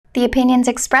The opinions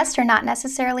expressed are not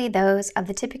necessarily those of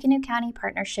the Tippecanoe County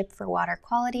Partnership for Water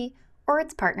Quality or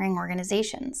its partnering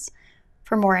organizations.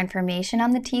 For more information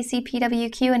on the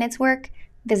TCPWQ and its work,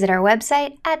 visit our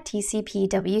website at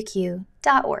tcpwq.org.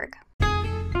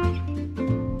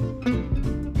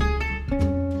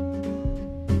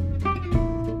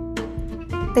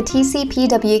 The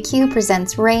TCPWQ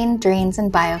presents Rain, Drains,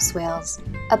 and Bioswales,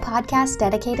 a podcast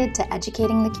dedicated to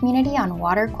educating the community on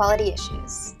water quality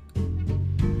issues.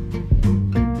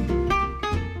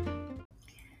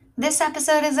 This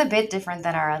episode is a bit different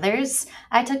than our others.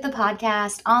 I took the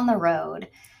podcast on the road.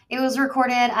 It was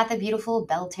recorded at the beautiful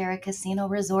Belterra Casino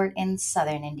Resort in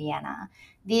southern Indiana.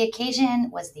 The occasion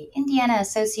was the Indiana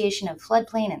Association of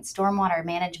Floodplain and Stormwater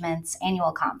Management's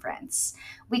annual conference.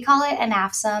 We call it an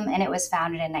AFSM, and it was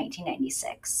founded in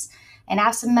 1996. And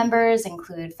AFSM members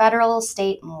include federal,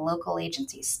 state, and local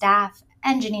agency staff,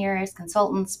 engineers,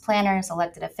 consultants, planners,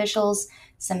 elected officials,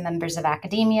 some members of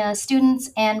academia,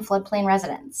 students, and floodplain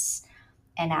residents.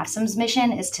 And AFSM's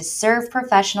mission is to serve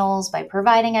professionals by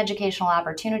providing educational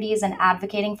opportunities and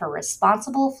advocating for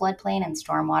responsible floodplain and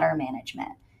stormwater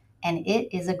management. And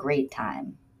it is a great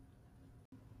time.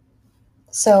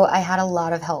 So I had a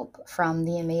lot of help from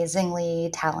the amazingly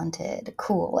talented,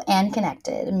 cool, and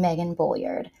connected Megan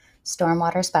Bolliard,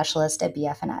 stormwater specialist at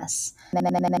BFNS.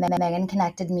 Megan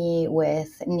connected me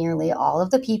with nearly all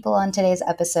of the people on today's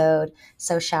episode.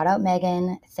 So shout out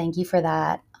Megan. Thank you for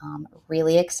that.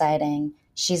 Really exciting.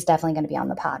 She's definitely going to be on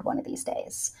the pod one of these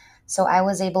days. So I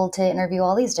was able to interview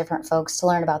all these different folks to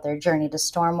learn about their journey to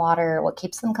stormwater, what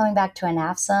keeps them coming back to an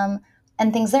AFSM,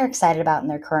 and things they're excited about in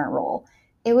their current role.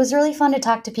 It was really fun to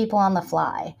talk to people on the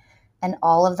fly, and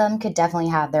all of them could definitely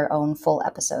have their own full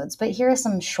episodes, but here are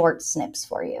some short snips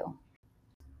for you.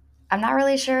 I'm not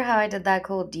really sure how I did that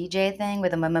cool DJ thing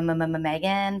with a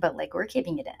Megan, but we're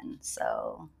keeping it in,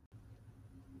 so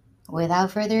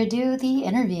without further ado, the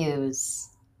interviews.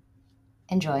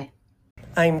 Enjoy.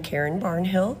 I'm Karen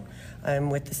Barnhill. I'm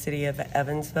with the city of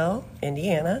Evansville,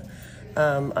 Indiana.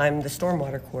 I'm the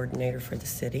stormwater coordinator for the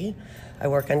city. I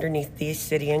work underneath the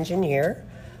city engineer,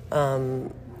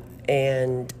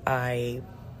 and I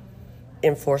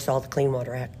enforce all the Clean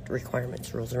Water Act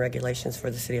requirements, rules, and regulations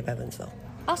for the city of Evansville.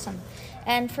 Awesome.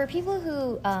 And for people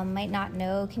who might not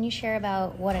know, can you share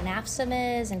about what an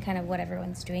AFSM is and kind of what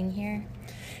everyone's doing here?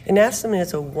 An AFSM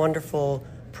is a wonderful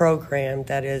program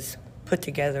that is put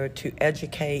together to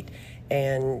educate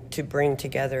and to bring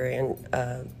together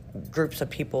groups of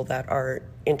people that are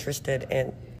interested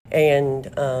and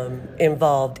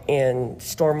involved in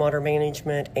stormwater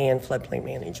management and floodplain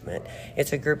management.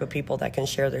 It's a group of people that can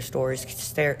share their stories,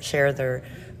 share their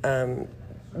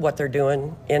what they're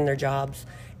doing in their jobs,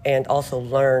 and also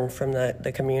learn from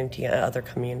the community and other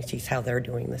communities how they're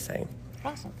doing the same.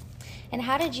 Awesome. And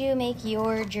how did you make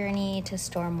your journey to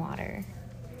stormwater?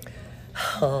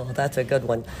 Oh, that's a good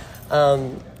one.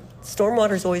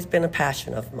 Stormwater's always been a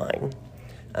passion of mine.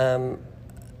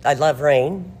 I love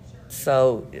rain,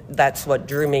 so that's what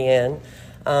drew me in.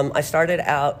 I started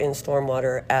out in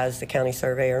stormwater as the county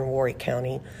surveyor in Warwick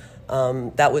County.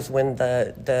 That was when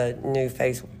the new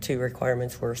Phase 2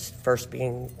 requirements were first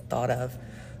being thought of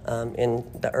in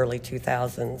the early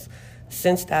 2000s.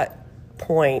 Since that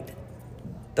point,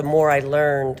 the more I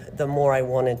learned, the more I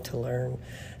wanted to learn.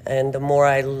 And the more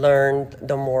I learned,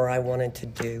 the more I wanted to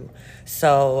do.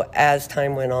 So as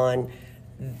time went on,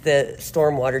 the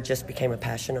stormwater just became a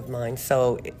passion of mine.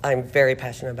 So I'm very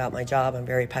passionate about my job. I'm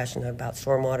very passionate about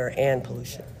stormwater and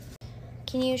pollution.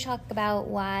 Can you talk about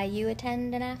why you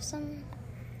attend an AFSM?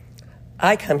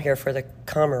 I come here for the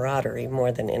camaraderie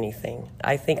more than anything.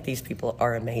 I think these people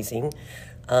are amazing.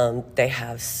 They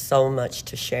have so much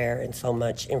to share and so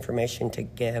much information to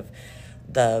give.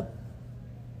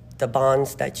 The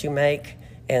bonds that you make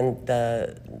and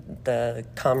the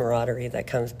camaraderie that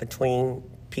comes between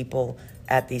people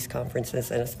at these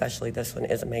conferences, and especially this one,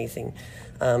 is amazing.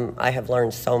 I have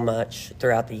learned so much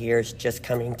throughout the years just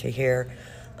coming to here.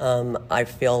 I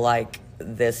feel like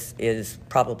this is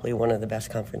probably one of the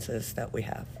best conferences that we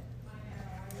have.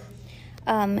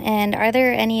 And are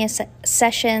there any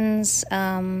sessions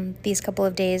these couple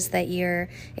of days that you're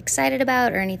excited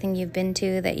about, or anything you've been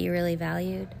to that you really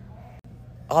valued?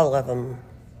 All of them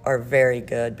are very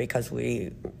good because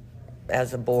we,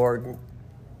 as a board,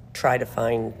 try to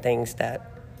find things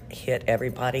that hit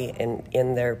everybody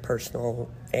in their personal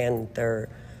and their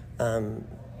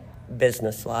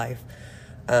business life.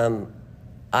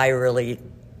 I really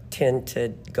tend to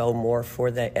go more for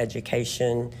the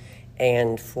education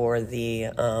and for the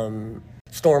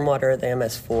stormwater, the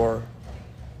MS4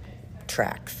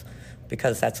 tracks.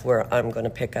 because that's where I'm going to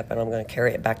pick up and I'm going to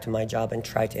carry it back to my job and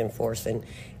try to enforce and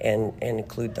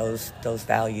include those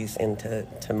values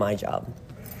into my job.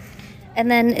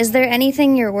 And then is there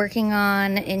anything you're working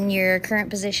on in your current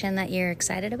position that you're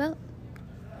excited about?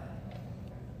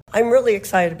 I'm really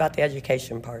excited about the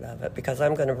education part of it because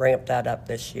I'm going to ramp that up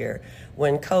this year.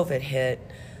 When COVID hit,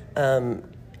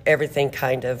 everything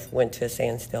kind of went to a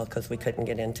standstill because we couldn't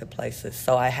get into places.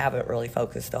 So I haven't really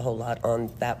focused a whole lot on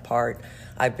that part.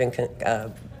 I've been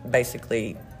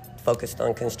basically focused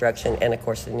on construction and, of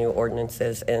course, the new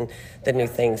ordinances and the new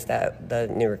things the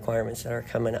new requirements that are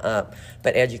coming up.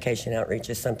 But education outreach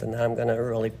is something that I'm going to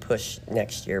really push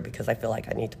next year because I feel like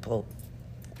I need to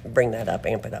bring that up,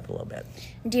 amp it up a little bit.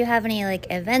 Do you have any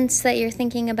events that you're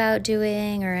thinking about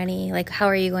doing, or any how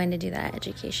are you going to do that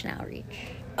education outreach?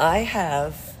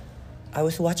 I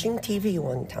was watching TV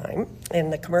one time,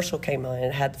 and the commercial came on, and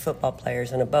it had the football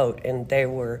players in a boat, and they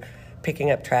were picking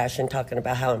up trash and talking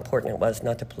about how important it was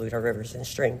not to pollute our rivers and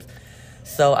streams.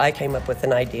 So I came up with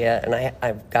an idea, and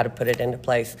I've got to put it into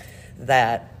place,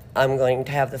 that I'm going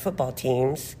to have the football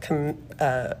teams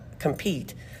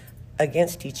compete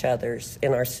against each other's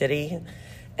in our city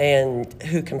and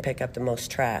who can pick up the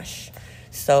most trash.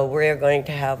 So we're going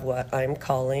to have what I'm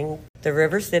calling the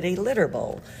River City Litter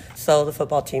Bowl. So the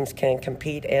football teams can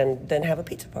compete and then have a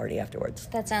pizza party afterwards.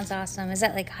 That sounds awesome. Is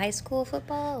that high school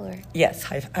football? Or? Yes,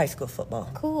 high school football.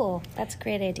 Cool. That's a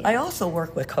great idea. I also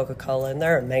work with Coca-Cola, and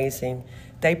they're amazing.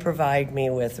 They provide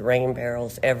me with rain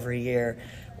barrels every year.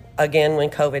 Again, when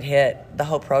COVID hit, the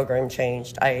whole program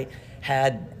changed. I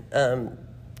had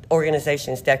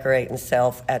organizations decorate and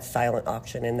sell at silent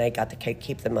auction, and they got to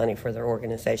keep the money for their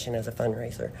organization as a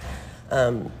fundraiser.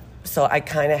 So I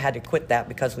kind of had to quit that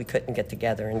because we couldn't get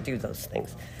together and do those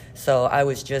things. So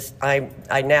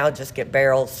I now just get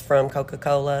barrels from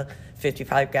Coca-Cola,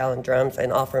 55-gallon drums,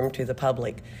 and offer them to the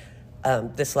public.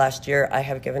 This last year, I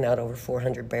have given out over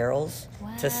 400 barrels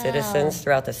to citizens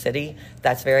throughout the city.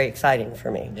 That's very exciting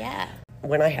for me. Yeah.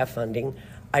 When I have funding,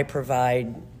 I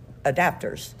provide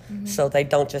adapters. So they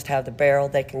don't just have the barrel,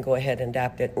 they can go ahead and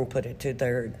adapt it and put it to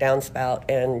their downspout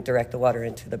and direct the water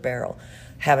into the barrel.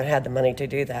 Haven't had the money to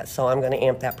do that, so I'm going to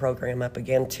amp that program up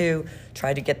again too,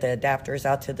 try to get the adapters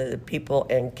out to the people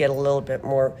and get a little bit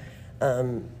more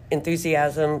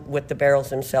enthusiasm with the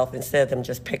barrels themselves. Instead of them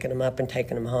just picking them up and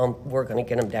taking them home, we're going to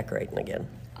get them decorating again.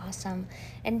 Awesome.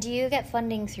 And do you get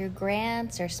funding through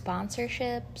grants or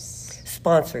sponsorships?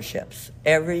 Sponsorships.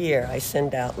 Every year I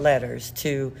send out letters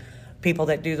to people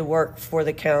that do the work for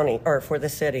the county or for the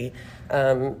city,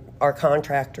 our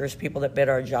contractors, people that bid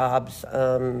our jobs,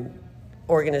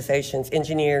 organizations,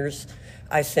 engineers.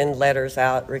 I send letters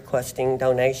out requesting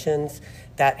donations.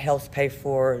 That helps pay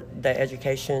for the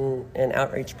education and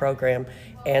outreach program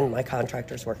and my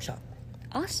contractors workshop.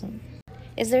 Awesome.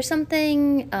 Is there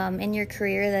something in your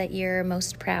career that you're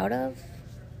most proud of?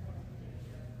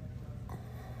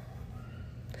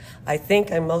 I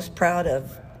think I'm most proud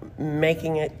of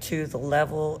making it to the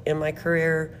level in my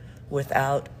career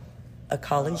without a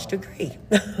college degree.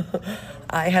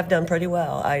 I have done pretty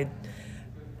well.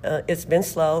 It's been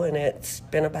slow and it's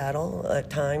been a battle at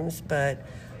times, but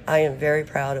I am very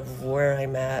proud of where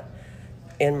I'm at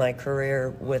in my career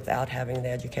without having the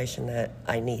education that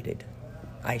I needed.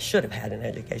 I should have had an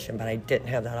education, but I didn't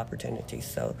have that opportunity,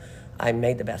 so I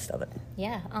made the best of it.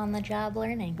 Yeah, on-the-job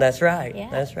learning. That's right. Yeah.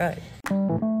 That's right.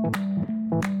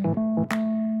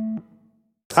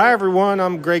 Hi, everyone.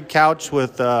 I'm Greg Couch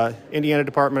with Indiana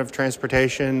Department of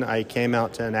Transportation. I came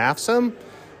out to NAFSM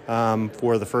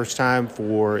for the first time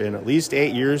in at least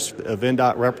 8 years of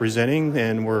NDOT representing,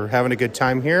 and we're having a good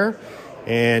time here.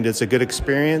 And it's a good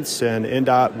experience, and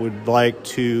NDOT would like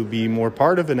to be more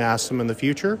part of NAFSM in the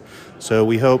future. So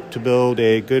we hope to build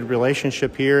a good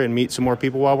relationship here and meet some more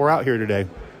people while we're out here today.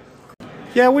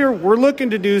 Yeah, we're looking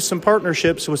to do some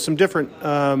partnerships with some different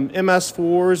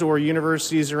MS4s or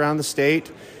universities around the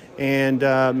state, and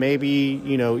maybe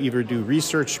either do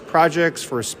research projects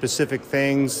for specific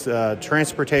things,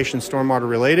 transportation, stormwater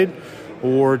related,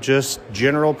 or just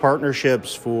general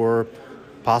partnerships for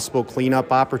possible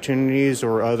cleanup opportunities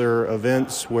or other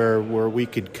events where we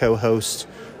could co-host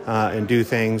and do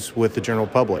things with the general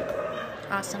public.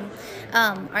 Awesome.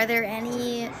 Are there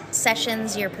any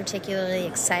sessions you're particularly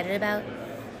excited about?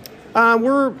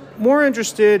 We're more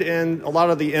interested in a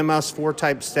lot of the MS4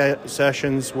 type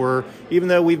sessions where, even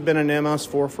though we've been in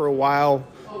MS4 for a while,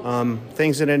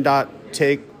 things at NDOT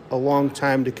take a long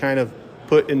time to kind of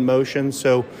put in motion.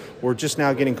 So we're just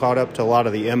now getting caught up to a lot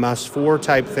of the MS4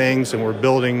 type things, and we're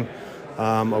building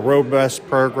a robust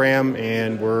program,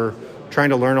 and we're trying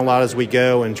to learn a lot as we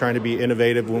go and trying to be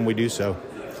innovative when we do so.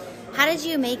 How did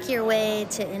you make your way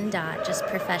to NDOT just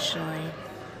professionally?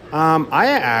 I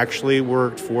actually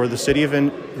worked for the city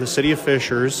of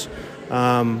Fishers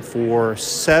for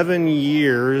 7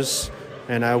 years,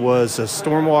 and I was a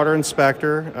stormwater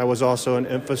inspector. I was also an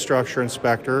infrastructure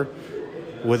inspector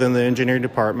within the engineering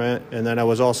department, and then I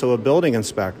was also a building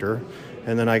inspector.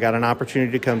 And then I got an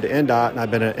opportunity to come to NDOT, and I've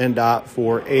been at NDOT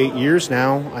for 8 years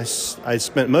now. I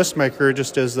spent most of my career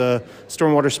just as a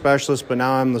stormwater specialist, but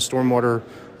now I'm the stormwater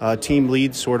team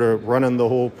lead, sort of running the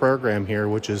whole program here,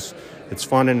 it's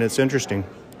fun and it's interesting.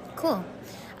 Cool.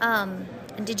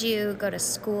 Did you go to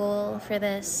school for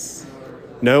this?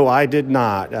 No, I did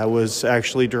not. I was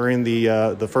actually during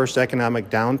the first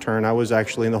economic downturn. I was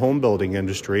actually in the home building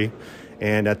industry,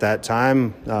 and at that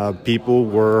time,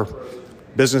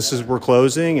 businesses were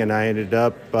closing, and I ended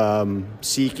up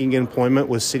seeking employment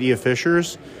with City of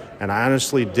Fishers, and I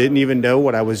honestly didn't even know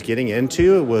what I was getting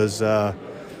into. It was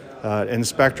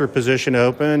inspector position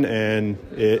open, and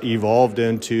it evolved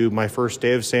into my first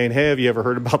day of saying, "Hey, have you ever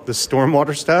heard about this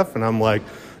stormwater stuff?" And I'm like,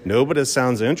 "No, but it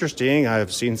sounds interesting.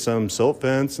 I've seen some silt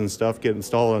fence and stuff get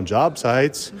installed on job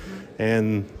sites,"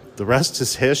 and the rest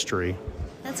is history.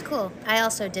 That's cool. I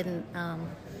also didn't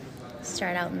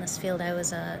start out in this field. I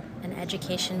was an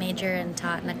education major and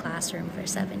taught in a classroom for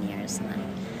 7 years, and then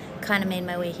kind of made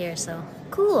my way here, so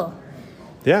cool.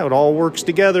 Yeah, it all works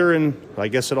together, and I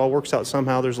guess it all works out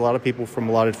somehow. There's a lot of people from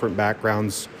a lot of different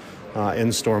backgrounds in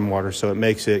stormwater, so it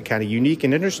makes it kind of unique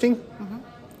and interesting. Mm-hmm.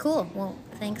 Cool. Well,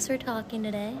 thanks for talking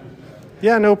today.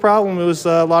 Yeah, no problem. It was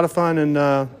a lot of fun,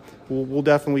 and we'll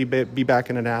definitely be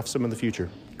back in an AFSM in the future.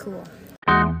 Cool.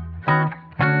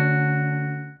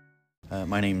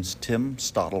 My name's Tim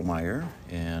Stottlemyre,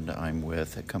 and I'm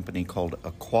with a company called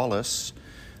Aqualis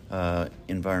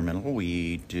Environmental.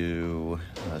 We do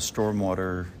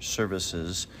stormwater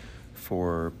services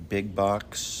for big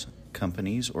box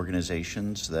companies,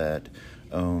 organizations that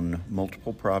own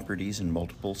multiple properties in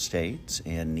multiple states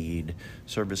and need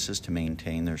services to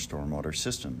maintain their stormwater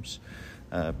systems.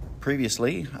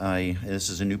 Previously, this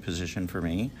is a new position for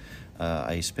me.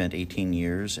 I spent 18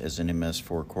 years as an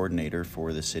MS4 coordinator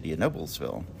for the city of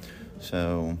Noblesville.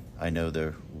 So I know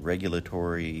the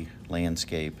regulatory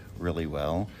landscape really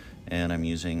well, and I'm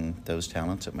using those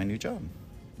talents at my new job.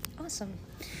 Awesome.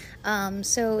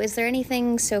 So is there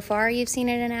anything so far you've seen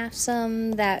at an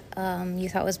AFSM that you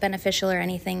thought was beneficial, or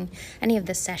any of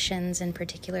the sessions in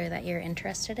particular that you're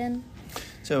interested in?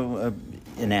 So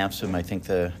in AFSM, I think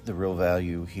the real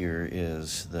value here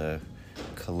is the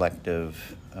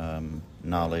collective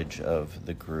knowledge of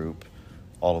the group,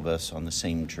 all of us on the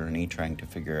same journey, trying to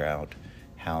figure out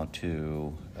how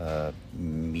to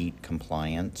meet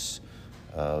compliance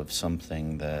of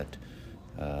something that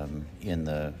in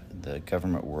the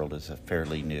government world is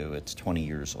fairly new. It's 20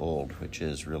 years old, which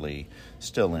is really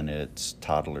still in its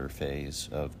toddler phase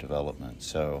of development.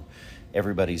 So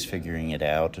everybody's figuring it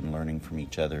out, and learning from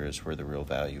each other is where the real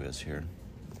value is here.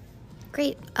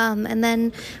 Great. And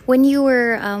then when you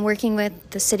were working with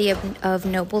the city of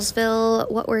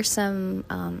Noblesville, what were some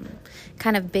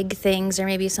kind of big things, or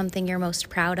maybe something you're most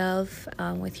proud of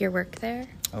with your work there?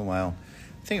 Oh, wow.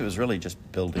 I think it was really just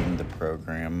building the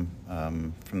program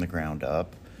from the ground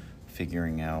up,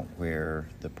 figuring out where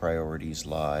the priorities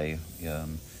lie,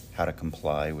 how to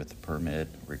comply with the permit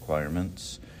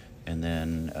requirements, and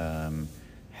then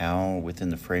how, within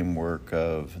the framework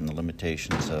of and the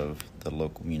limitations of the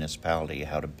local municipality,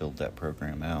 how to build that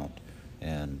program out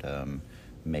and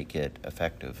make it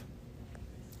effective.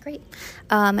 Great.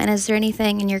 And is there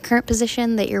anything in your current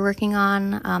position that you're working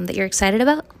on that you're excited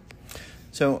about?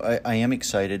 So I am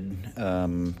excited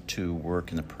to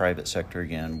work in the private sector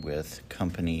again with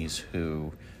companies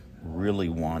who really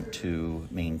want to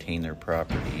maintain their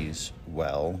properties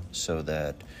well so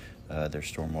that their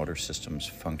stormwater systems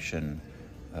function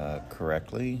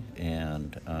correctly,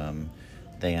 and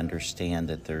they understand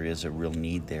that there is a real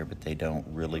need there, but they don't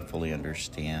really fully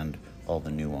understand all the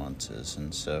nuances.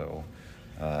 And so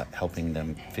helping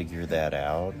them figure that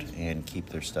out and keep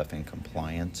their stuff in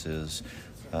compliance is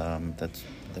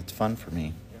that's fun for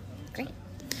me. Great.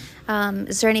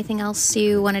 Is there anything else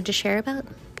you wanted to share about?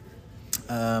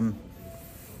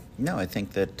 No, I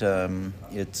think that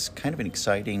it's kind of an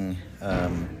exciting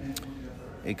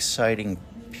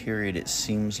period. It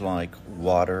seems like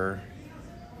water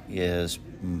is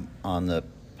on the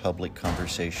public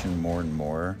conversation more and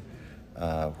more.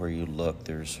 Where you look,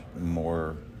 there's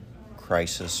more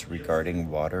crisis regarding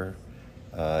water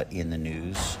in the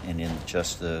news and in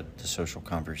just the social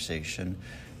conversation.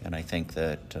 And I think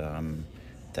that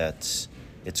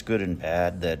it's good and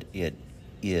bad that it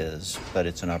is, but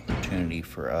it's an opportunity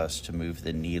for us to move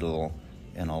the needle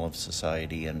in all of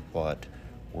society and what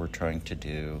we're trying to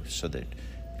do so that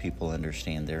people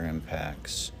understand their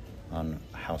impacts on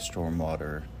how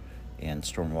stormwater and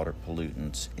stormwater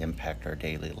pollutants impact our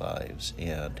daily lives,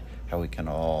 and how we can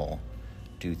all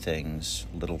do things,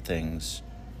 little things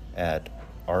at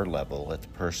our level, at the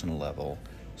personal level,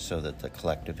 so that the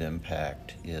collective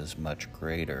impact is much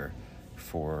greater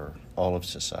for all of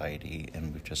society,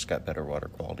 and we've just got better water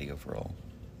quality overall.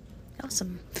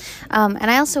 Awesome.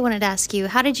 And I also wanted to ask you,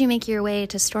 how did you make your way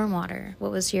to Stormwater?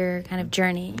 What was your kind of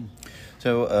journey?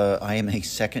 So I am a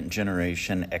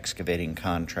second-generation excavating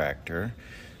contractor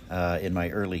in my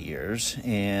early years,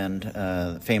 and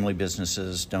family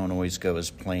businesses don't always go as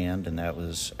planned, and that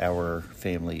was our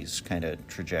family's kind of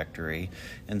trajectory.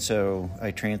 And so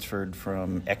I transferred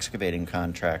from excavating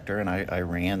contractor, and I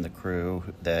ran the crew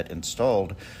that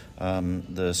installed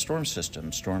the storm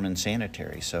system, storm and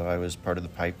sanitary. So I was part of the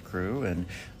pipe crew, and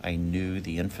I knew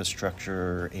the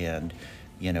infrastructure and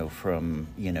from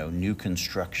new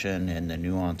construction and the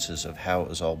nuances of how it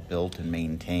was all built and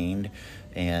maintained.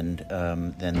 And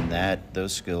then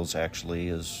those skills actually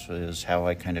is how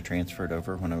I kind of transferred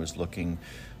over when I was looking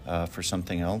for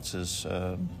something else.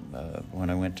 When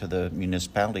I went to the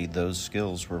municipality, those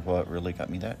skills were what really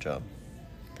got me that job.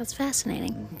 That's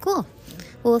fascinating. Cool.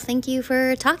 Well, thank you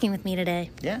for talking with me today.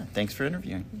 Yeah, thanks for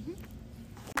interviewing.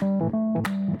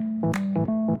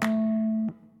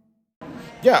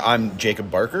 Yeah, I'm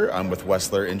Jacob Barker. I'm with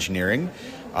Wessler Engineering.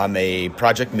 I'm a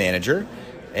project manager,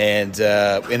 and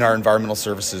in our environmental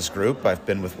services group, I've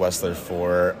been with Wessler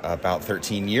for about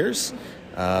 13 years,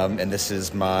 and this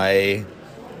is my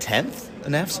 10th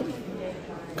ANAFSM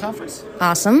conference.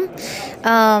 Awesome.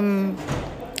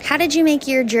 How did you make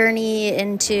your journey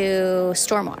into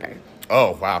stormwater?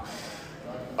 Oh, wow.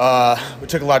 We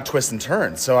took a lot of twists and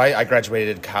turns. So I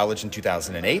graduated college in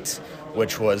 2008,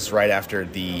 which was right after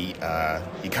the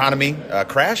economy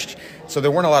crashed. So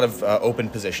there weren't a lot of open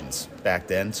positions back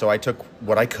then. So I took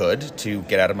what I could to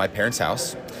get out of my parents'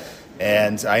 house.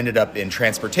 And I ended up in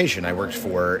transportation. I worked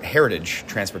for Heritage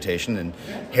Transportation, and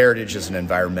Heritage is an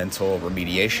environmental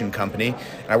remediation company.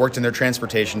 And I worked in their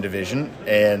transportation division,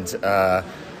 and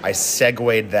I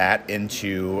segued that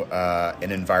into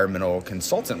an environmental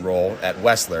consultant role at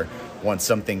Wessler once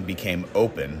something became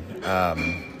open,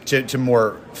 to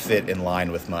more fit in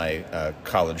line with my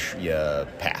college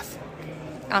path.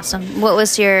 Awesome. What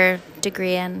was your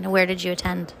degree and where did you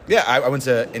attend? Yeah, I went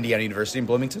to Indiana University in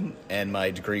Bloomington, and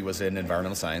my degree was in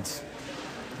environmental science.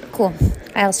 Cool.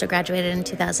 I also graduated in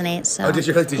 2008. So. Oh, did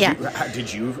you? Yeah.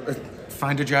 Did you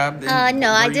find a job?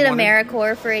 No, I did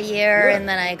AmeriCorps for a year, and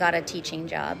then I got a teaching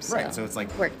job. So right, so it's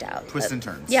like worked out. Twists and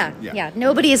turns. Yeah.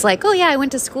 Nobody's like, oh yeah, I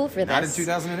went to school for this. Not in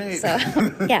 2008.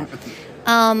 So yeah.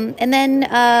 And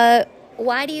then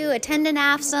why do you attend an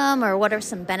AFSM, or what are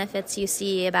some benefits you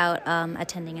see about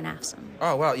attending an AFSM?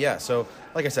 Oh, well, yeah. So,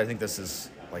 like I said, I think this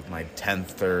is like my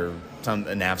 10th or some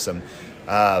an AFSM.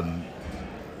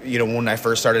 When I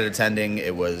first started attending,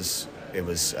 it was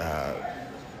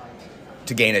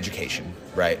to gain education,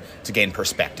 right? To gain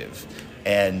perspective.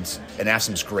 And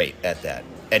AFSM's great at that,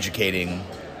 educating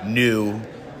new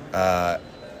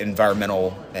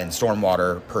environmental and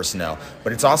stormwater personnel.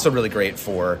 But it's also really great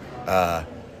for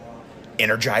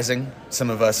energizing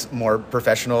some of us more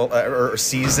professional or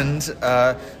seasoned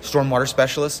stormwater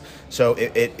specialists. So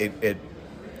it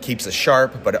keeps us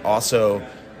sharp, but it also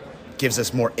gives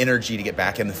us more energy to get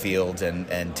back in the field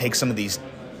and take some of these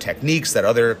techniques that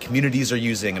other communities are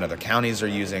using and other counties are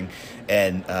using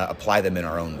and apply them in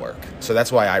our own work. So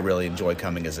that's why I really enjoy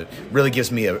coming, is it really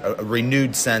gives me a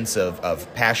renewed sense of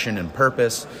passion and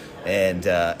purpose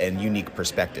and unique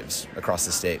perspectives across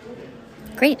the state.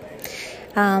 Great.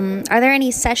 Are there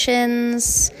any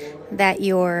sessions that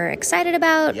you're excited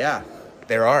about? Yeah,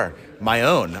 there are. My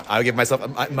own. I'll give myself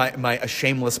a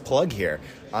shameless plug here.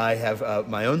 I have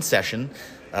my own session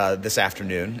this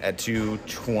afternoon at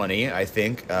 2:20, I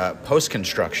think,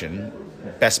 post-construction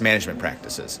best management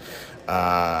practices.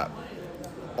 Like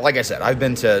I said, I've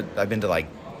been to like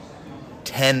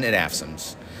 10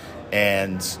 ANAFSMs,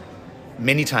 and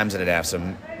many times at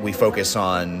ANAFSM, we focus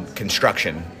on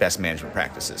construction best management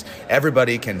practices.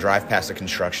 Everybody can drive past a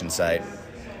construction site,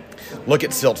 look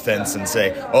at silt fence and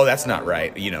say, oh, that's not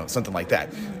right, something like that.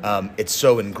 It's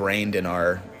so ingrained in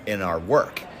our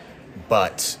work.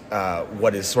 But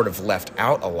what is sort of left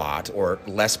out a lot or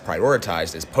less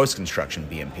prioritized is post-construction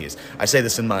BMPs. I say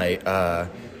this in my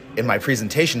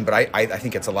presentation, but I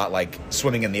think it's a lot like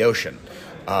swimming in the ocean.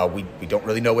 We don't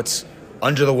really know what's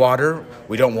under the water.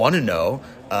 We don't want to know.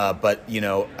 But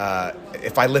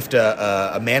if I lift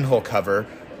a manhole cover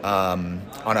on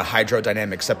a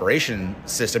hydrodynamic separation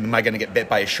system. Am I going to get bit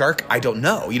by a shark? I don't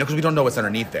know, because we don't know what's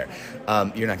underneath there.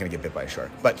 You're not going to get bit by a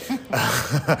shark, but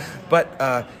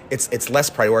it's less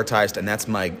prioritized, and that's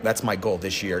my goal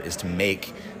this year, is to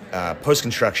make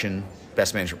post-construction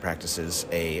best management practices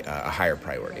a higher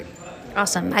priority.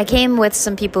 Awesome. I came with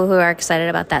some people who are excited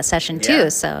about that session too.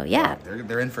 So yeah.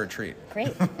 They're in for a treat.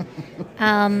 Great.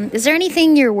 Is there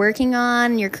anything you're working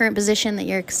on in your current position that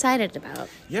you're excited about?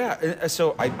 Yeah.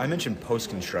 So I mentioned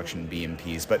post-construction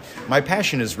BMPs, but my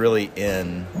passion is really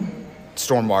in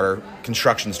stormwater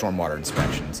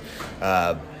inspections.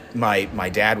 My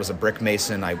dad was a brick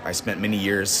mason. I spent many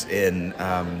years in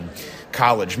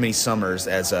college, many summers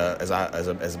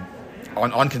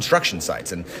on construction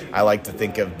sites, and I like to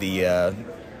think of the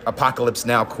Apocalypse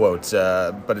Now quote,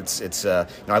 but it's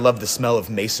I love the smell of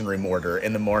masonry mortar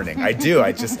in the morning. I do.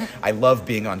 I love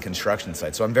being on construction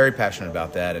sites, so I'm very passionate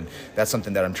about that, and that's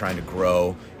something that I'm trying to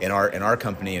grow in our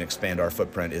company and expand our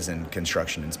footprint, is in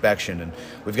construction inspection. And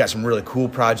we've got some really cool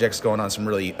projects going on, some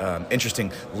really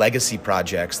interesting legacy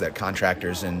projects that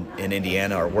contractors in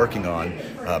Indiana are working on,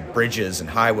 bridges and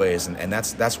highways, and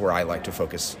that's where I like to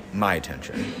focus my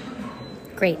attention.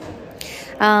 Great.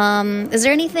 Is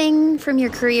there anything from your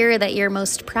career that you're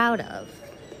most proud of?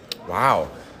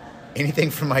 Wow. Anything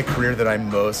from my career that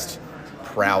I'm most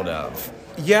proud of?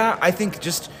 Yeah, I think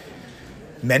just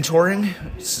mentoring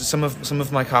some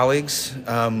of my colleagues,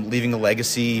 leaving a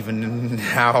legacy, even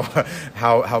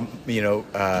how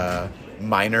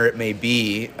minor it may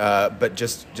be, but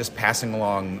just passing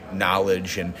along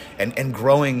knowledge and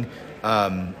growing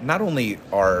not only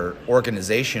our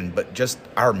organization, but just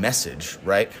our message,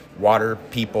 right? Water,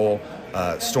 people,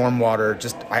 stormwater.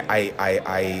 Just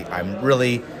I'm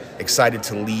really excited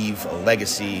to leave a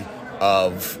legacy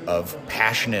of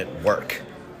passionate work,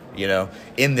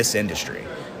 in this industry.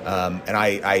 And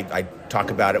I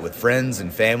talk about it with friends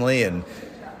and family and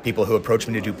people who approach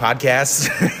me to do podcasts.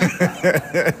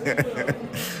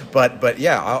 but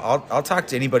yeah, I'll talk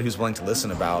to anybody who's willing to listen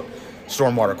about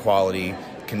stormwater quality,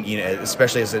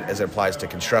 especially as it applies to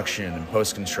construction and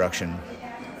post-construction.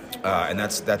 And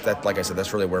that's like I said,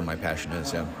 that's really where my passion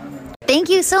is. Yeah. Thank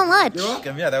you so much. You're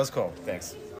welcome. Yeah, that was cool.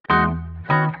 Thanks.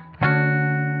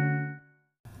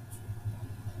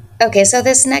 Okay, so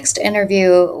this next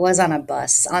interview was on a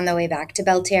bus on the way back to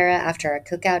Belterra after a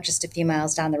cookout just a few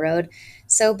miles down the road.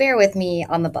 So bear with me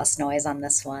on the bus noise on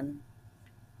this one.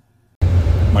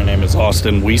 My name is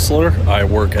Austin Wiesler. I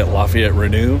work at Lafayette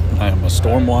Renew. I am a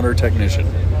stormwater technician.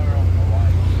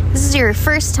 This is your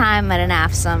first time at an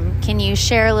AFSM. Can you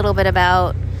share a little bit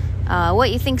about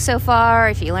what you think so far,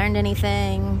 if you learned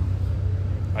anything?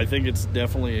 I think it's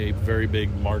definitely a very big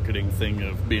marketing thing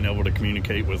of being able to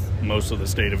communicate with most of the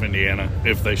state of Indiana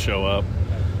if they show up.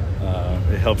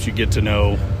 It helps you get to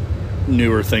know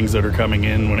newer things that are coming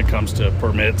in when it comes to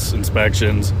permits,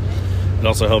 inspections. It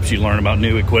also helps you learn about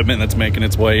new equipment that's making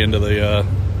its way into the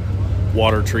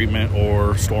water treatment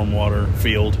or stormwater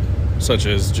field, such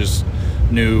as just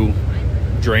new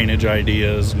drainage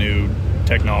ideas, new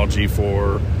technology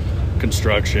for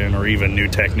construction, or even new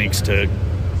techniques to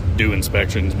do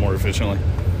inspections more efficiently.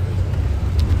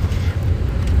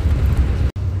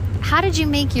 How did you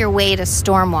make your way to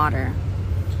stormwater?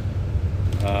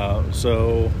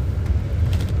 So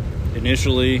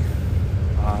initially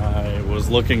I was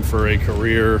looking for a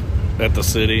career at the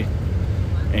city,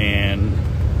 and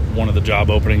one of the job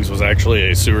openings was actually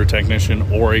a sewer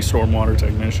technician or a stormwater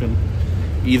technician.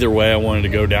 Either way, I wanted to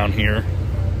go down here.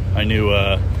 I knew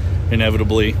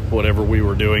inevitably whatever we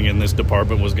were doing in this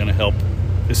department was going to help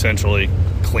essentially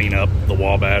clean up the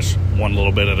Wabash one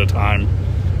little bit at a time.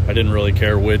 I didn't really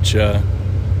care which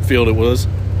field it was,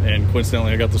 and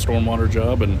coincidentally I got the stormwater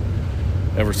job, and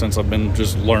ever since I've been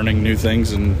just learning new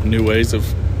things and new ways of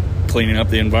cleaning up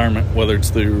the environment, whether it's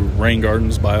through rain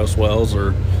gardens, bioswales,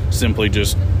 or simply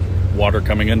just water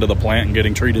coming into the plant and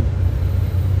getting treated.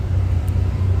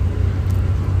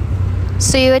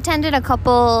 So you attended a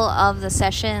couple of the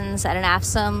sessions at an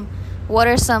AFSM. What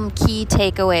are some key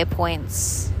takeaway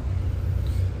points?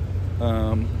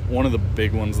 One of the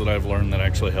big ones that I've learned that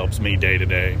actually helps me day to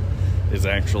day is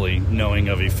actually knowing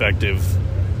of effective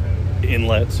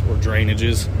inlets or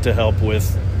drainages to help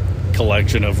with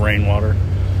collection of rainwater.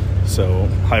 So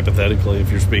hypothetically,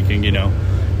 if you're speaking,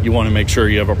 you want to make sure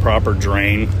you have a proper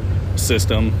drain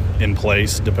system in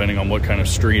place depending on what kind of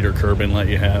street or curb inlet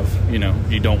you have.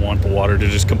 You don't want the water to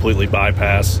just completely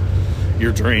bypass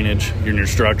your drainage in your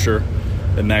structure,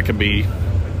 and that can be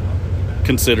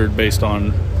considered based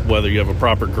on whether you have a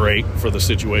proper grate for the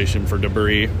situation for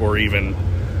debris, or even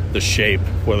the shape,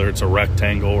 whether it's a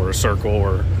rectangle or a circle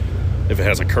or if it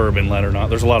has a curb inlet or not.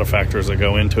 There's a lot of factors that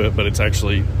go into it, but it's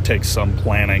actually takes some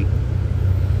planning.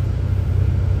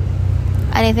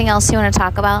 Anything else you want to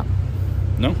talk about?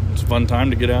 No, it's a fun time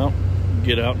to get out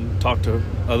and talk to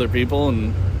other people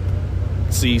and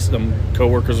see some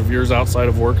coworkers of yours outside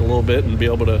of work a little bit and be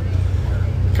able to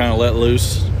kind of let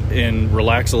loose and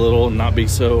relax a little and not be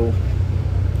so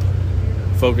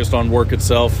focused on work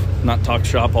itself, not talk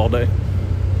shop all day.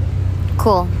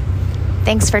 Cool.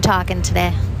 Thanks for talking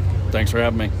today. Thanks for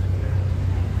having me.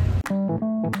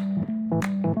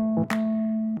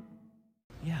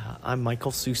 Yeah, I'm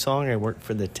Michael Susong. I work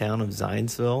for the town of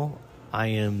Zionsville. I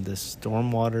am the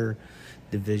Stormwater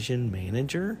Division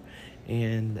Manager,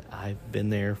 and I've been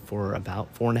there for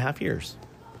about 4.5 years.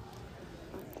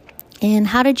 And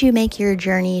how did you make your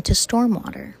journey to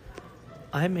Stormwater?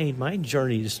 I made my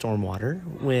journey to Stormwater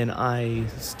when I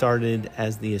started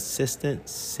as the Assistant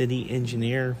City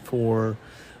Engineer for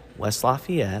West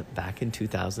Lafayette back in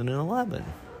 2011.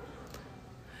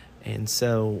 And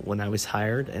so when I was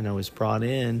hired and I was brought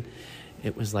in,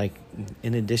 it was like,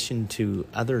 in addition to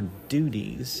other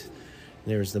duties,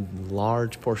 there's a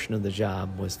large portion of the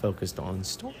job was focused on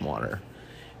stormwater.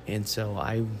 And so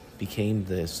I became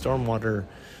the stormwater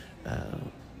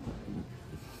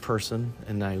person,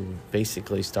 and I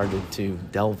basically started to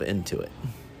delve into it.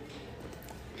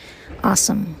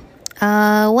 Awesome.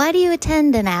 Why do you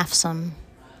attend an AFSM?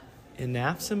 And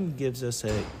AFSM gives us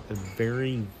a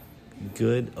very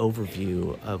good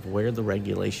overview of where the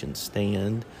regulations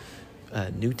stand,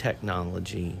 new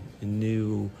technology,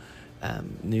 new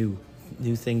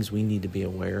things we need to be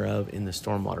aware of in the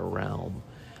stormwater realm.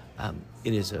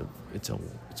 It's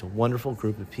a wonderful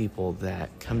group of people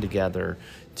that come together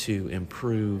to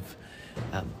improve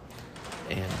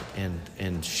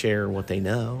and share what they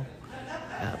know.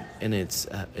 And it's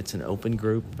an open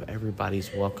group.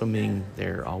 Everybody's welcoming.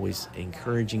 They're always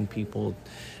encouraging people.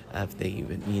 If they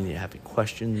even have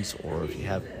questions or if you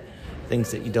have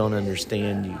things that you don't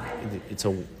understand,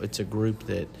 it's a group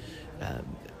that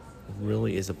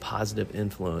really is a positive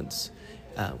influence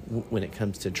when it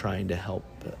comes to trying to help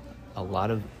a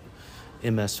lot of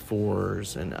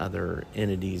MS4s and other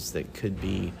entities that could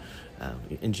be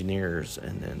engineers,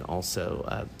 and then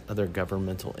also other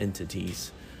governmental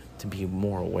entities, to be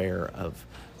more aware of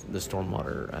the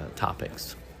stormwater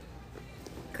topics.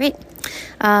 Great.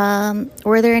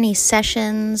 Were there any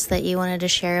sessions that you wanted to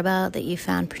share about that you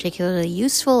found particularly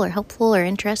useful or helpful or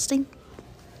interesting?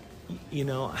 You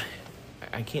know,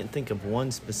 I can't think of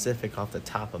one specific off the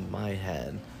top of my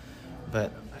head,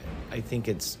 but I think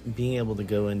it's being able to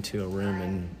go into a room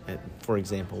and for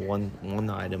example, one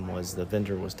item was the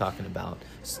vendor was talking about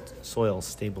soil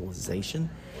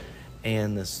stabilization,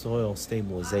 and the soil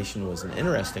stabilization was an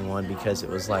interesting one because it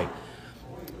was like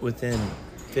within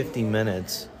 50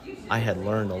 minutes I had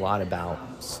learned a lot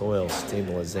about soil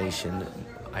stabilization.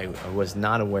 I was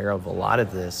not aware of a lot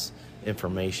of this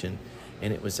information,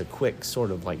 and it was a quick sort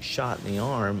of like shot in the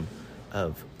arm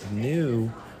of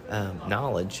new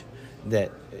knowledge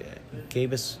that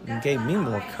gave me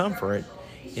more comfort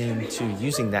into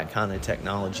using that kind of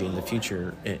technology in the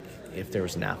future if there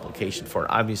was an application for it.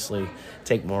 Obviously,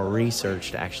 take more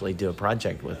research to actually do a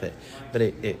project with it, but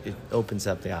it opens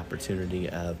up the opportunity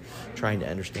of trying to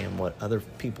understand what other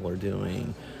people are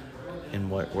doing and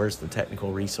where's the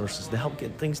technical resources to help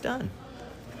get things done.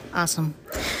 Awesome.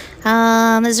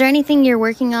 Is there anything you're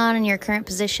working on in your current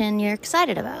position you're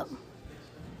excited about?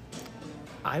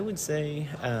 I would say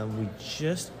we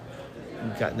just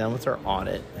got done with our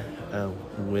audit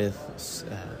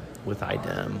with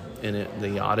IDEM, and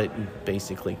the audit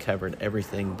basically covered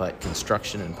everything but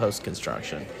construction and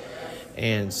post-construction.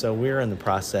 And so we're in the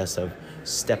process of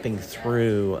stepping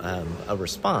through a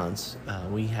response.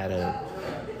 We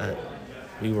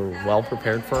were well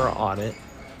prepared for our audit.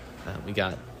 We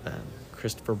got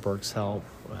Christopher Burke's help,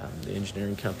 the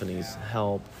engineering company's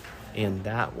help, and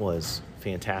that was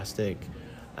fantastic.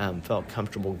 Felt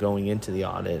comfortable going into the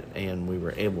audit, and we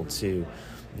were able to,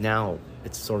 now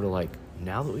it's sort of like,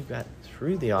 now that we've got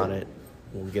through the audit,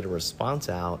 we'll get a response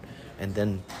out, and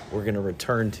then we're going to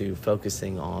return to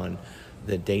focusing on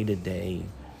the day-to-day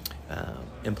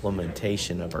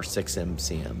implementation of our 6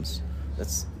 MCMs.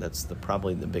 That's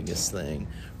probably the biggest thing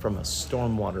from a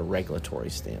stormwater regulatory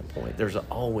standpoint. There's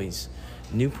always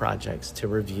new projects to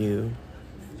review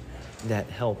that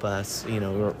help us. You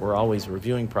know, we're always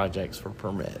reviewing projects for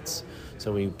permits.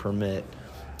 So we permit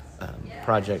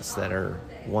projects that are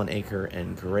 1 acre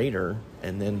and greater,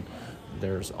 and then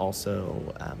there's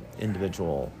also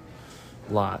individual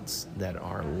lots that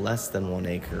are less than 1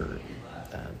 acre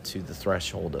to the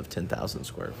threshold of 10,000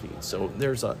 square feet. So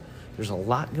there's a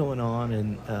lot going on,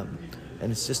 and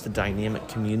and it's just a dynamic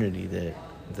community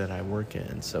that I work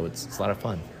in. So it's a lot of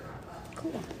fun.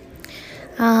 Cool.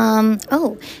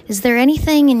 Is there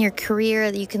anything in your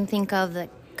career that you can think of that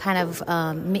kind of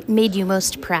made you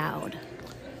most proud?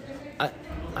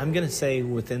 I'm going to say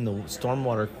within the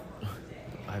stormwater,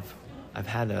 I've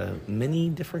had many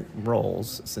different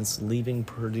roles since leaving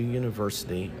Purdue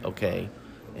University. Okay,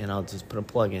 and I'll just put a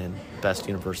plug in: best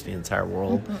university in the entire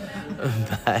world.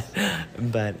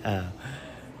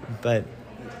 but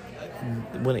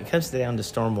when it comes down to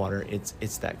stormwater,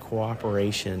 it's that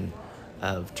cooperation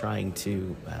of trying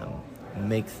to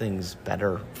make things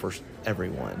better for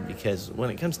everyone. Because when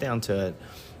it comes down to it,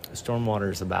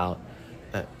 stormwater is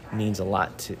means a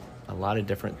lot of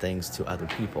different things to other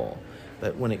people.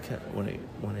 But when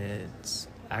it's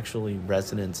actually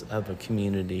residents of a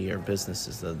community or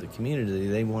businesses of the community,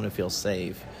 they want to feel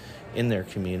safe in their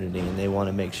community, and they want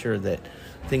to make sure that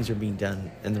things are being done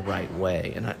in the right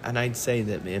way. And I'd say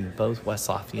that in both West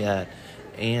Lafayette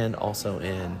and also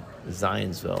in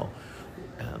Zionsville,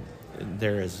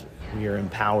 we are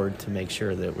empowered to make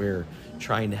sure that we're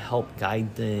trying to help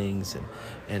guide things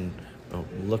and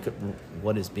look at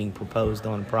what is being proposed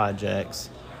on projects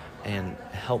and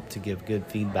help to give good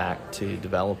feedback to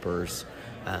developers,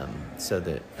 so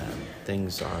that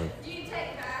things are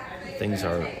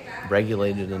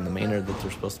regulated in the manner that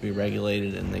they're supposed to be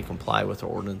regulated, and they comply with our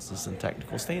ordinances and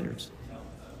technical standards.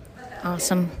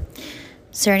 Awesome.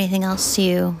 Is there anything else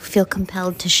you feel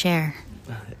compelled to share?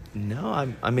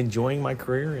 No, I'm enjoying my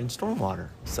career in stormwater.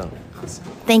 So, awesome.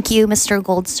 Thank you, Mr.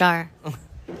 Gold Star.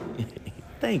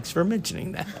 Thanks for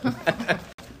mentioning that.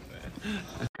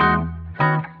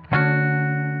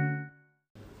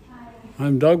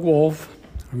 I'm Doug Wolf.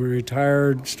 I'm a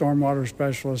retired stormwater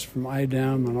specialist from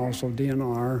IDEM and also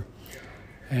DNR.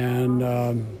 And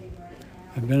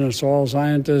I've been a soil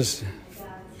scientist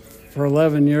for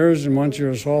 11 years, and once you're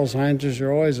a soil scientist,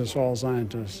 you're always a soil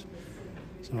scientist.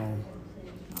 So,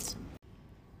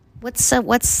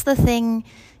 what's the thing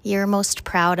you're most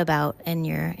proud about in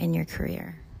your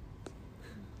career,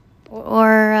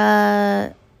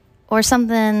 or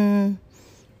something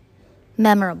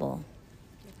memorable?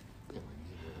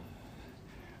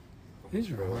 These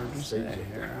are hard to say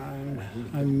here.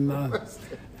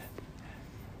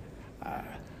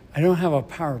 I don't have a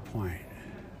PowerPoint.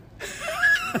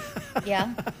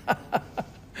 Yeah.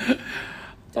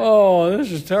 Oh, this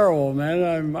is terrible,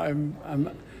 man.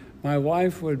 My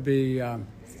wife would be,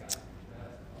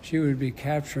 she would be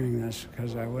capturing this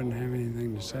because I wouldn't have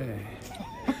anything to say.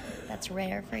 That's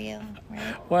rare for you,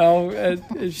 right? Well,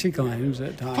 she claims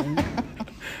at times,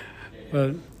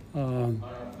 but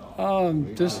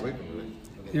just,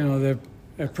 the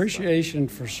appreciation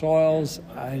for soils.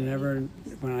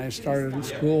 When I started in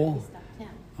school,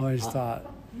 I always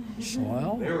thought,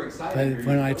 soil? But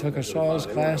when I took a soils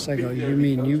class, I go, you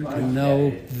mean you can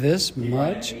know this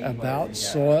much about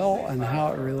soil and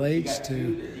how it relates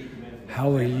to how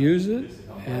we use it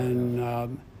and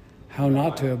how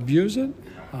not to abuse it?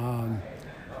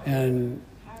 And,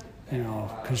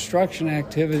 construction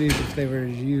activities, if they were to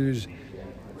use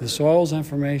the soils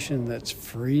information that's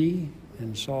free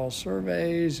in soil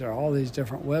surveys or all these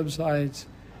different websites,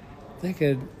 they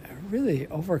could really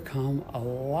overcome a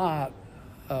lot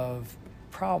of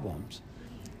problems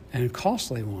and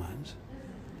costly ones,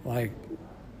 like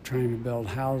trying to build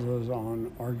houses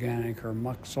on organic or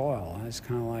muck soil. And it's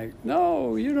kind of like,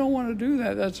 no, you don't want to do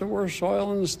that. That's the worst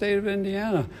soil in the state of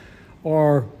Indiana.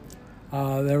 Or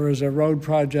there was a road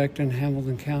project in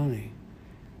Hamilton County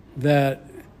that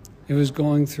it was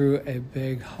going through a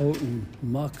big Houghton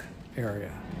muck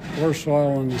area, worst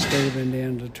soil in the state of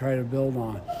Indiana to try to build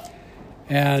on.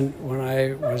 And when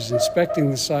I was inspecting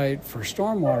the site for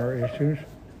stormwater issues,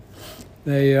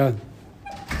 the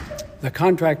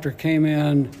contractor came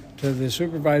in to the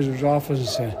supervisor's office and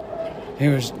said, he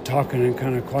was talking and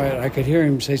kind of quiet. I could hear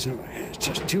him say something, it's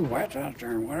just too wet out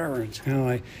there and whatever. It's kind of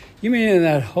like, you mean in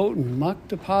that Houghton muck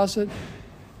deposit?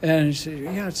 And he said,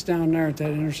 yeah, it's down there at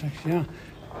that intersection, yeah.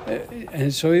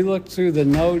 And so he looked through the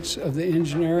notes of the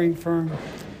engineering firm,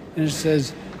 and it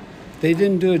says they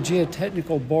didn't do a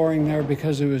geotechnical boring there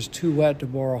because it was too wet to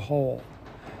bore a hole.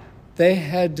 They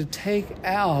had to take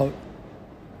out,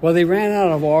 they ran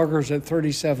out of augers at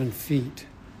 37 feet,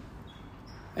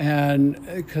 and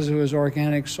because it was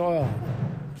organic soil.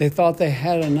 They thought they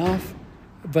had enough,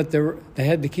 but they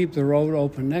had to keep the road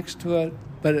open next to it,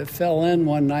 but it fell in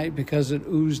one night because it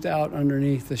oozed out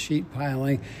underneath the sheet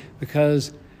piling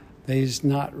because they's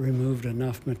not removed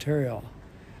enough material.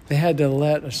 They had to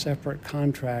let a separate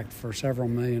contract for several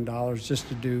 $1 million just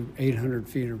to do 800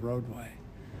 feet of roadway.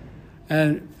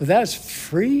 But that's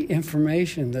free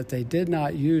information that they did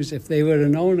not use. If they would have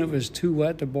known it was too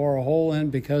wet to bore a hole in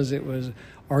because it was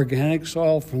organic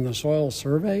soil from the soil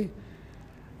survey,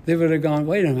 they would have gone,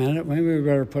 wait a minute, maybe we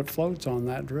better put floats on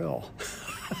that drill.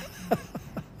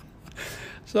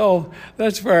 So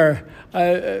that's where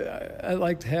I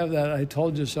like to have that. I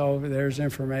told you so. There's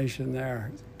information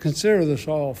there. Consider the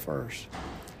soil first,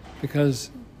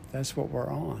 because that's what we're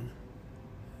on.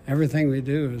 Everything we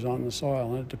do is on the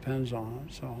soil, and it depends on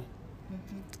it. So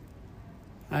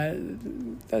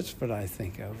that's what I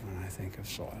think of when I think of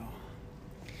soil.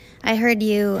 I heard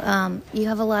you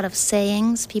have a lot of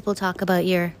sayings. People talk about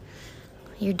your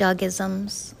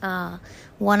Dougisms.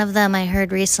 One of them I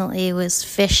heard recently was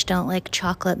fish don't like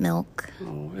chocolate milk.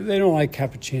 Oh, they don't like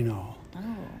cappuccino.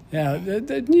 Oh. Yeah,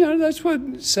 that's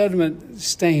what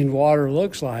sediment-stained water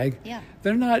looks like. Yeah.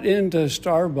 They're not into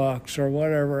Starbucks or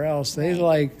whatever else. They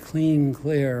like clean,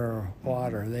 clear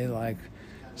water. They like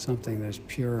something that's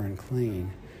pure and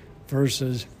clean.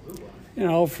 Versus,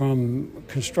 from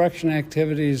construction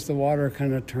activities, the water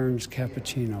kind of turns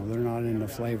cappuccino. They're not into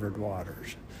flavored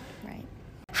waters. Right.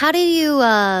 How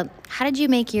did you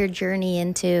make your journey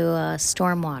into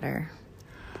stormwater?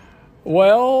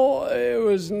 Well, it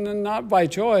was not by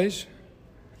choice.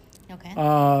 Okay.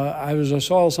 I was a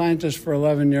soil scientist for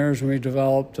 11 years when we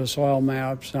developed the soil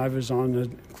maps. I was on the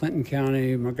Clinton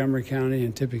County, Montgomery County,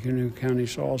 and Tippecanoe County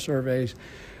soil surveys.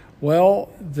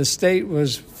 Well, the state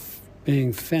was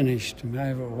being finished.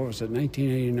 What was it,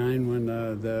 1989, when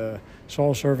the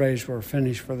soil surveys were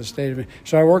finished for the state of it.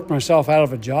 So I worked myself out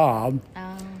of a job.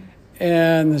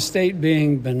 And the state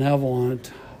being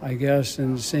benevolent, I guess,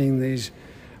 in seeing these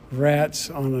rats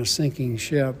on a sinking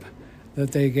ship,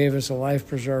 that they gave us a life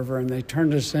preserver, and they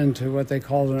turned us into what they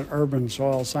called an urban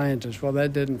soil scientist. Well,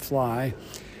 that didn't fly.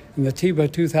 And the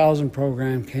TIBA 2000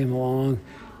 program came along,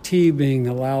 T being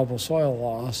allowable soil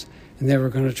loss, and they were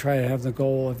going to try to have the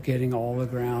goal of getting all the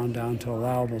ground down to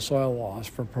allowable soil loss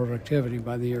for productivity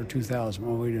by the year 2000.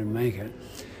 Well, we didn't make it.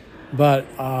 But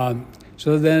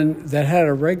so then that had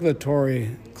a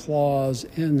regulatory clause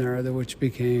in there, which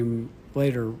became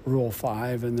later Rule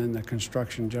 5, and then the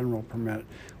construction general permit,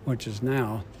 which is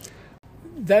now.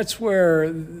 That's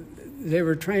where they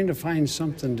were trying to find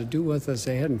something to do with us.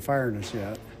 They hadn't fired us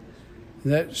yet.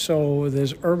 So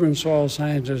this urban soil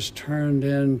scientist turned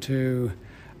into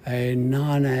a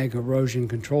non-ag erosion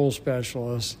control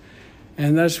specialist,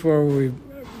 and that's where we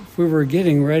were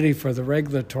getting ready for the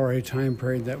regulatory time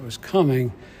period that was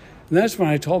coming. And that's when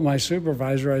I told my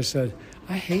supervisor, I said,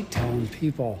 I hate telling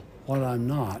people what I'm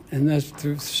not. And that's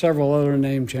through several other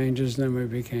name changes, and then we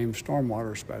became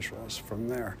stormwater specialists from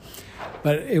there.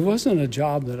 But it wasn't a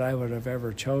job that I would have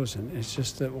ever chosen. It's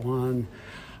just that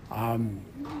I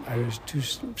was too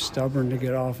stubborn to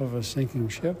get off of a sinking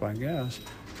ship, I guess.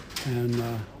 And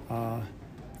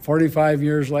 45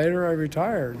 years later, I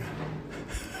retired.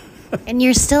 And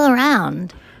you're still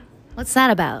around. What's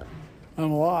that about?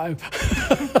 I'm alive.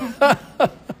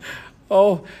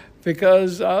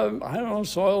 Because, I don't know,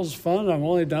 soil's fun. I've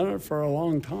only done it for a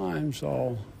long time,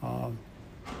 so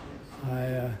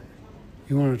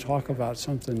you want to talk about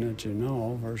something that you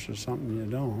know versus something you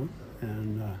don't.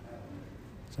 And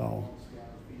so,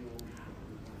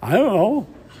 I don't know.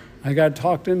 I got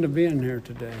talked into being here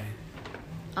today.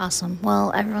 Awesome.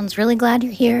 Well, everyone's really glad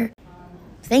you're here.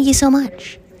 Thank you so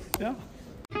much. Yeah.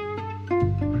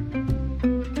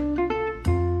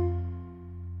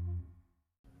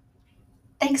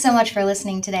 Thanks so much for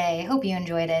listening today. Hope you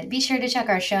enjoyed it. Be sure to check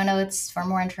our show notes for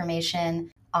more information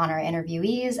on our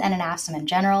interviewees and an AFSM in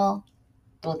general.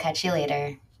 We'll catch you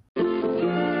later.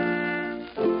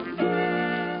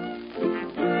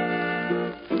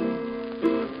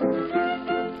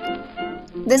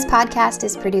 This podcast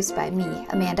is produced by me,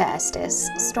 Amanda Estes,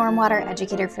 Stormwater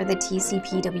Educator for the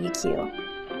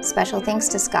TCPWQ. Special thanks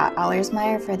to Scott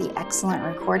Allersmeyer for the excellent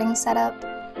recording setup,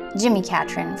 Jimmy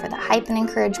Catron for the hype and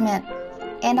encouragement,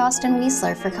 and Austin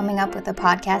Wiesler for coming up with the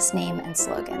podcast name and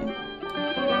slogan.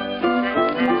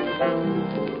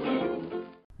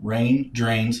 Rain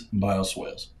drains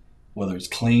bioswales. Whether it's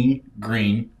clean,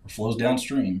 green, or flows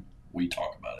downstream, we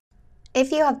talk about it. If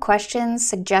you have questions,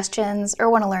 suggestions, or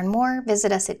want to learn more,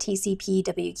 visit us at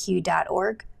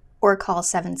tcpwq.org or call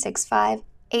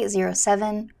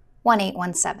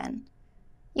 765-807-1817.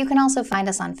 You can also find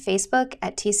us on Facebook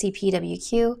at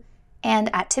TCPWQ and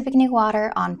at Tippecanoe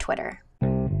Water on Twitter.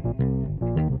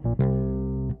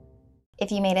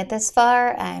 If you made it this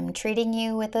far, I'm treating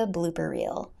you with a blooper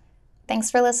reel.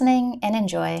 Thanks for listening and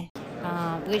enjoy.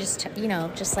 We just,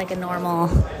 just like a normal,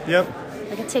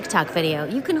 like a TikTok video.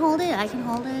 You can hold it, I can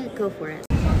hold it, go for it.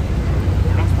 We're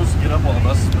not supposed to get up while the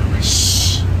bus is moving.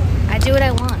 Shh. I do what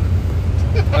I want.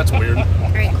 That's weird. All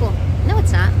right, cool. No,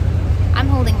 it's not. I'm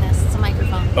holding this. It's a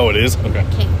microphone. Oh, it is? Okay.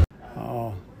 Okay.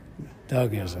 Oh,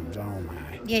 Dougisms, oh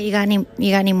my. Yeah, you got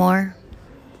any more?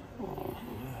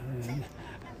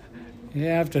 You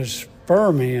have to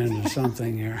spur me into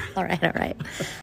something here. All right.